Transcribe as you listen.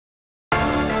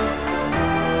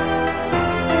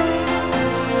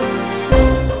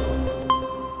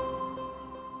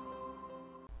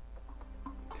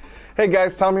Hey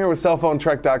guys, Tom here with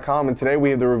cellphonetrek.com, and today we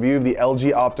have the review of the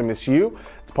LG Optimus U.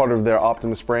 It's part of their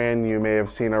Optimus brand. You may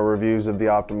have seen our reviews of the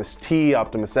Optimus T,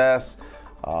 Optimus S.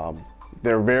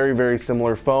 They're very, very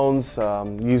similar phones.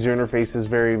 User interfaces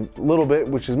vary a little bit,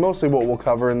 which is mostly what we'll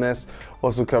cover in this. We'll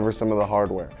also cover some of the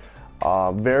hardware.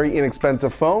 Very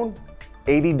inexpensive phone,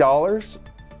 $80.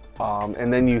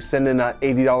 And then you send in an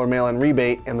 $80 mail-in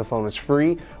rebate and the phone is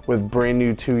free with brand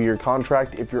new 2-year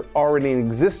contract. If you're already an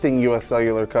existing US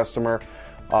Cellular customer,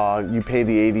 you pay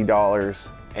the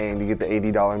 $80 and you get the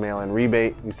 $80 mail-in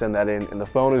rebate. You send that in and the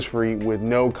phone is free with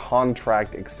no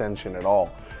contract extension at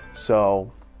all.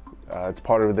 So it's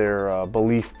part of their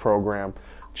Belief program.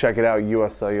 Check it out,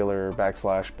 US Cellular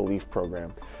 /Belief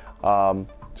program.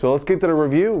 So let's get to the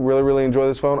review. Really enjoy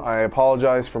this phone. I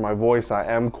apologize for my voice. I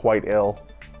am quite ill.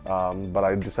 But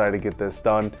I decided to get this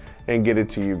done and get it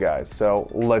to you guys. So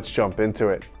let's jump into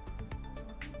it.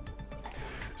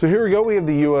 So here we go. We have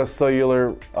the US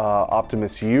Cellular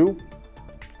Optimus U.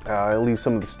 I'll leave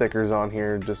some of the stickers on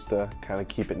here just to kind of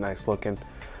keep it nice looking.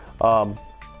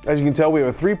 As you can tell, we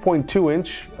have a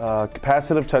 3.2-inch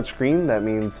capacitive touchscreen. That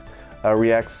means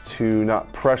reacts to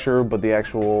not pressure, but the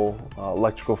actual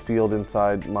electrical field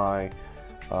inside my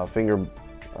finger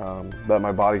that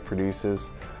my body produces.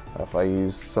 If I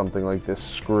use something like this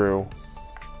screw,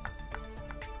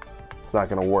 it's not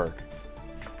going to work.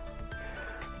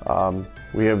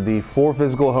 We have the 4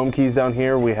 physical home keys down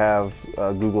here. We have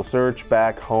Google Search,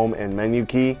 Back, Home, and Menu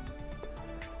key.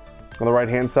 On the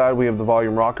right-hand side, we have the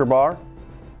volume rocker bar.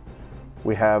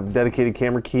 We have dedicated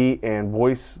camera key and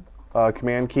voice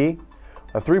command key.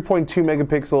 A 3.2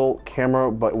 megapixel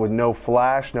camera, but with no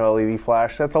flash, no LED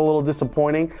flash. That's a little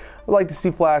disappointing. I'd like to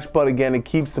see flash, but again, it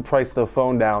keeps the price of the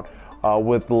phone down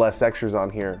with less extras on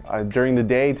here. During the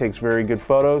day, it takes very good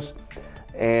photos,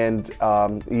 and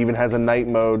it even has a night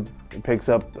mode. It picks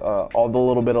up all the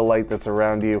little bit of light that's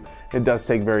around you. It does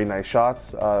take very nice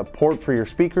shots. Port for your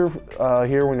speaker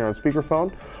here when you're on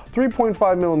speakerphone.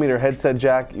 3.5 millimeter headset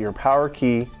jack, your power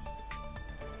key.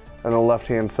 On the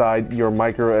left-hand side, your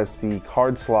micro SD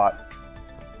card slot.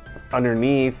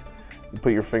 Underneath, you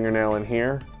put your fingernail in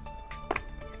here.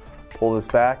 Pull this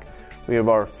back. We have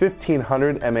our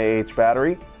 1500 mAh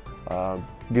battery.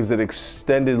 Gives it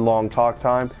extended long talk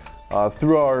time.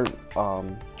 Through our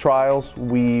trials,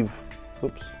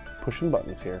 pushing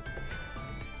buttons here.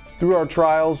 Through our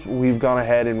trials, we've gone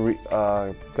ahead and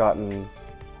gotten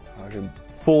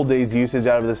full day's usage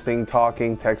out of this thing,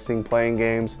 talking, texting, playing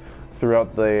games.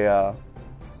 Throughout the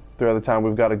time,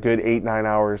 we've got a good 8-9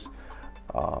 hours,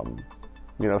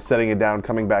 setting it down,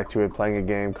 coming back to it, playing a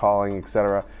game, calling,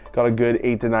 etc. Got a good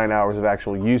 8 to 9 hours of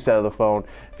actual use out of the phone.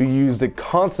 If you used it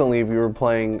constantly, if you were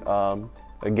playing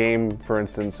a game, for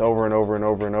instance, over and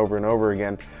over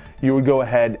again, you would go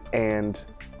ahead and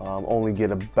only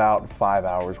get about 5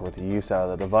 hours worth of use out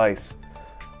of the device.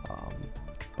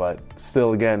 But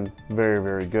still, again,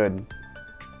 very good.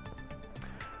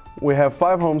 We have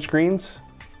 5 home screens,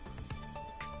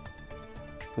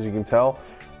 as you can tell.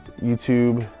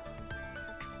 YouTube,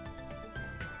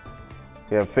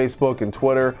 we have Facebook and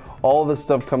Twitter. All of this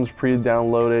stuff comes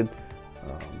pre-downloaded.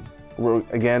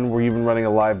 We're even running a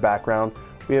live background.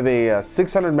 We have a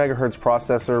 600 megahertz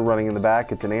processor running in the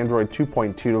back. It's an Android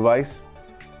 2.2 device.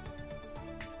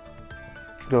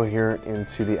 Go here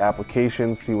into the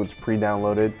application, see what's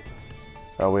pre-downloaded.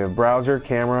 We have browser,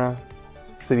 camera,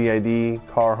 City ID,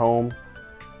 car, home.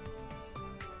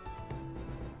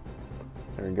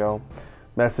 There we go.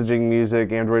 Messaging,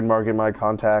 music, Android Market, my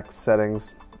contacts,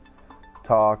 settings,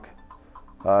 talk,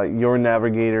 your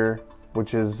navigator,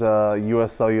 which is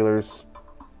US Cellular's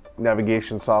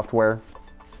navigation software.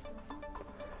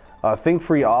 Think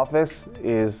Free Office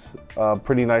is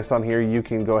pretty nice on here. You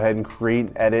can go ahead and create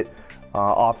and edit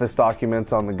Office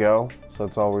documents on the go, so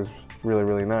it's always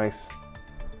really nice.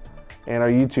 And our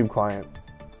YouTube client.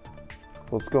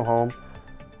 Let's go home.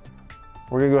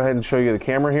 We're gonna go ahead and show you the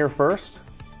camera here first.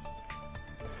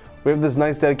 We have this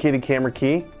nice dedicated camera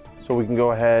key, so we can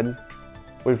go ahead,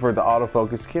 wait for it to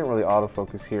autofocus. Can't really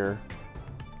autofocus here.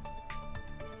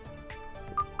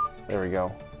 There we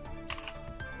go.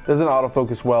 Doesn't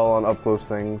autofocus well on up close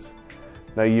things.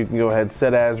 Now you can go ahead,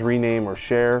 set as, rename, or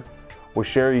share. With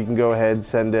share, you can go ahead,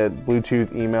 send it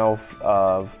Bluetooth, email,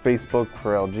 Facebook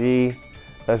for LG,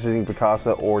 messaging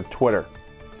Picasa, or Twitter.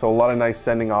 So a lot of nice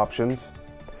sending options.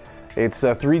 It's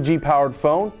a 3G powered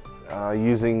phone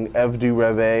using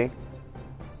EV2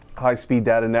 high-speed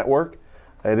data network.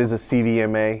 It is a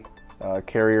CDMA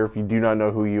carrier. If you do not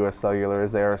know who US Cellular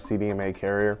is, they are a CDMA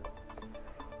carrier.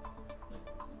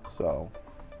 So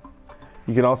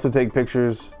you can also take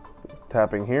pictures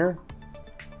tapping here.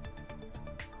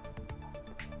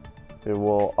 It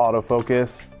will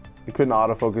autofocus. It couldn't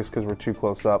autofocus because we're too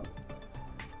close up.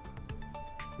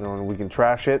 And we can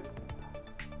trash it.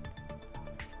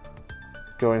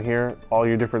 Go in here, all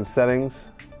your different settings.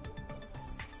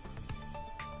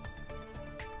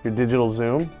 Your digital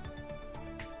zoom,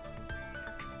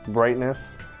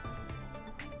 brightness,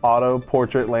 auto,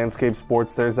 portrait, landscape,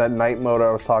 sports. There's that night mode I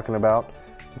was talking about,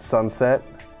 sunset,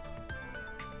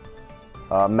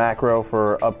 macro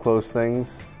for up close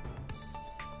things.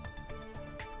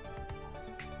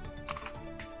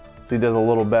 So he does a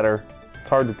little better. It's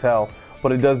hard to tell,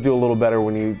 but it does do a little better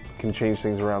when you can change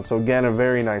things around. So again, a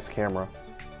very nice camera.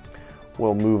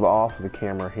 We'll move off the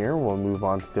camera here. We'll move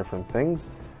on to different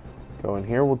things. Go in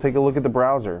here, we'll take a look at the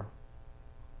browser.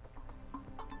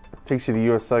 Takes you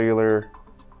to US Cellular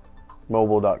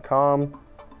mobile.com.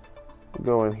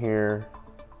 Go in here,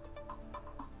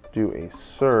 do a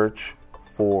search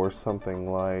for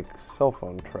something like cell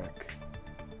phone trek.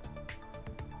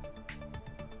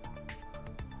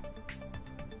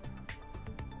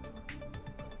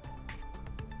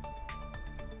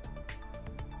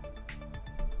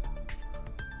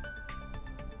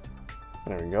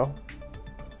 There we go.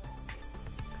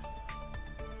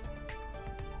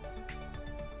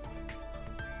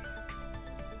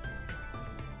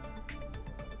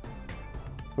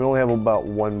 We only have about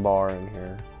one bar in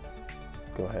here.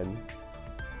 Go ahead and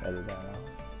edit that out.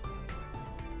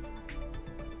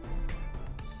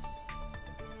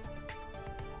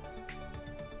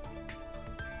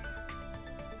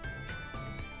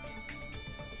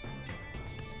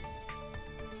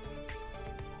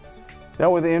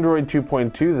 Now with Android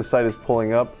 2.2, the site is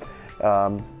pulling up.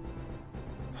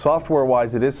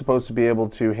 Software-wise, it is supposed to be able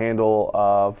to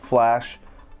handle Flash.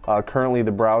 Currently,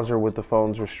 the browser with the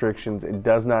phone's restrictions, it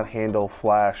does not handle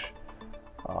Flash,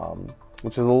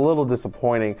 which is a little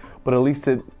disappointing, but at least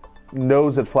it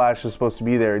knows that Flash is supposed to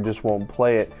be there, it just won't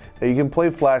play it. Now, you can play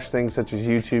Flash things such as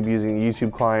YouTube using a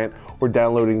YouTube client or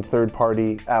downloading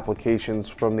third-party applications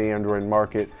from the Android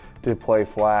market to play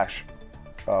Flash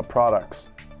products.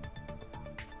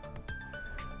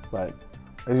 But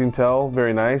as you can tell,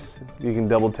 very nice. You can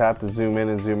double tap to zoom in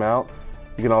and zoom out.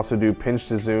 You can also do pinch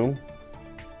to zoom.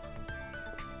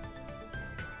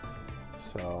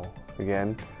 So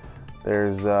again,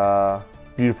 there's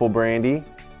beautiful Brandy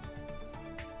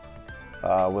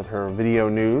with her video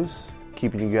news,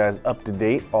 keeping you guys up to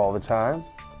date all the time.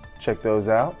 Check those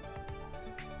out.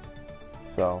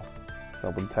 So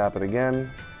double tap it again.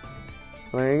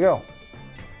 There you go.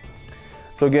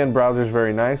 So again, browser's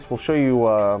very nice. We'll show you,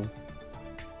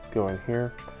 go in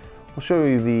here. We'll show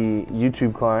you the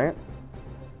YouTube client.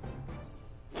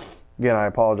 Again, I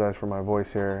apologize for my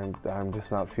voice here, and I'm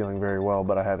just not feeling very well,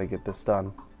 but I had to get this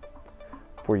done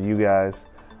for you guys.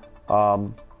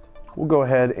 We'll go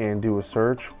ahead and do a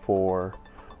search for,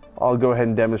 I'll go ahead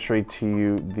and demonstrate to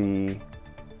you the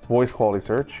voice quality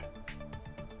search.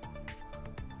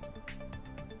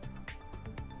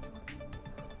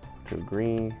 To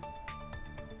agree.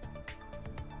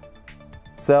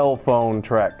 Cell phone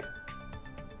trek.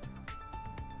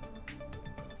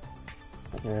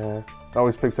 Yeah, it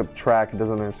always picks up track, it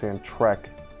doesn't understand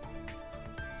trek.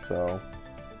 So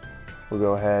we'll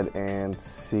go ahead and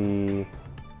see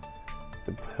if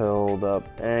it pulled up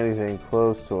anything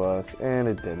close to us, and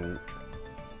it didn't.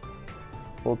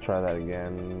 We'll try that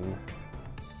again.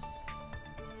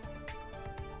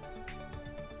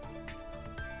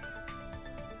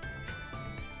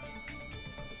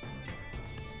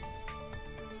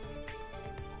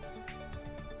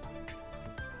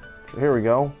 So here we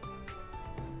go.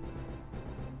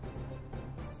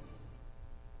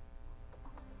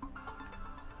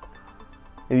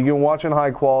 And you can watch in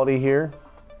high quality here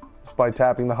just by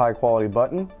tapping the high quality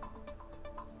button.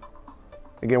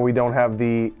 Again, we don't have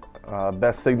the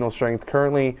best signal strength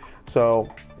currently, so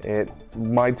it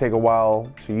might take a while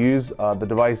to use. The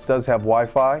device does have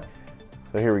Wi-Fi,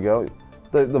 so here we go.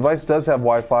 The device does have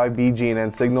Wi-Fi,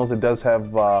 BGNN signals. It does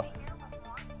have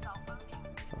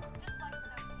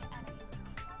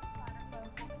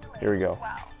here we go.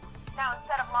 Now,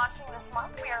 instead of launching this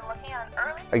month, we are looking at an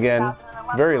early again,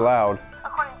 2011 very loud.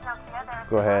 According to Nokia, there's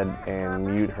Go ahead and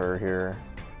mute her here.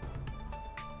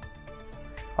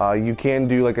 You can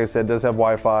do, like I said, does have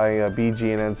Wi-Fi,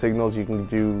 BGNN signals. You can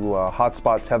do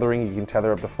hotspot tethering. You can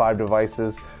tether up to 5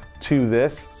 devices to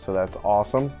this, so that's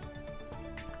awesome.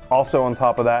 Also, on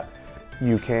top of that,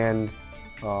 you can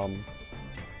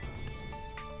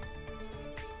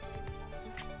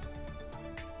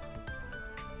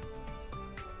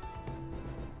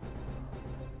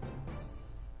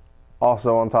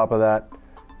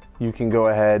You can go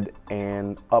ahead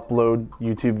and upload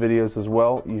YouTube videos as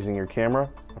well using your camera.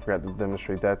 I forgot to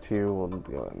demonstrate that to you. We'll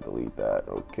go ahead and delete that.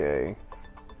 Okay.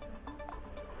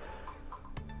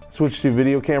 Switch to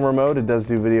video camera mode. It does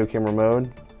do video camera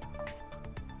mode.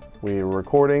 We're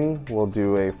recording. We'll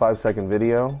do a 5-second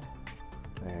video.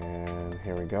 And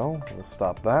here we go. We'll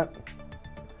stop that.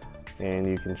 And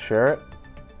you can share it.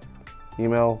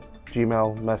 Email,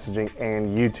 Gmail, messaging,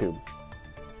 and YouTube.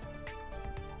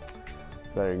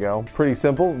 There you go. Pretty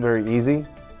simple, very easy.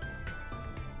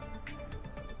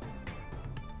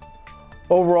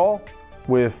 Overall,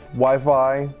 with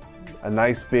Wi-Fi, a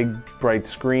nice big bright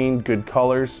screen, good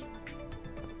colors,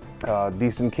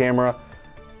 decent camera,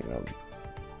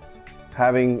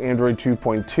 having Android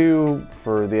 2.2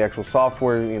 for the actual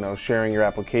software, sharing your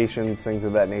applications, things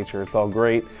of that nature, it's all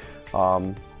great.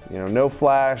 No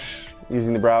flash,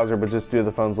 using the browser, but just due to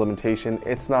the phone's limitation,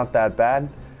 it's not that bad.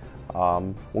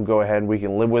 We'll go ahead, we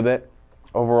can live with it.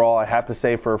 Overall, I have to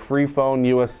say, for a free phone,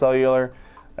 US Cellular,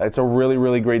 it's a really,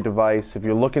 really great device. If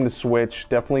you're looking to switch,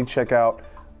 definitely check out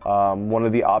one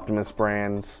of the Optimus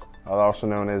brands, also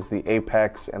known as the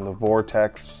Apex and the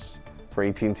Vortex for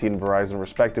AT&T and Verizon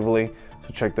respectively,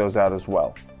 so check those out as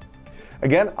well.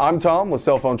 Again, I'm Tom with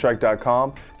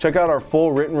cellphonetrack.com. Check out our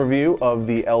full written review of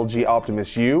the LG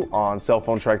Optimus U on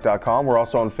cellphonetrack.com. We're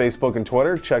also on Facebook and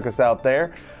Twitter. Check us out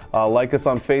there. Like us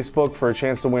on Facebook for a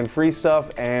chance to win free stuff,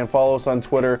 and follow us on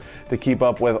Twitter to keep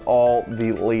up with all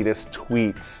the latest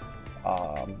tweets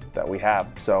that we have.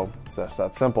 So it's just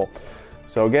that simple.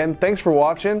 So again, thanks for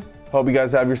watching. Hope you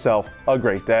guys have yourself a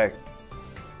great day.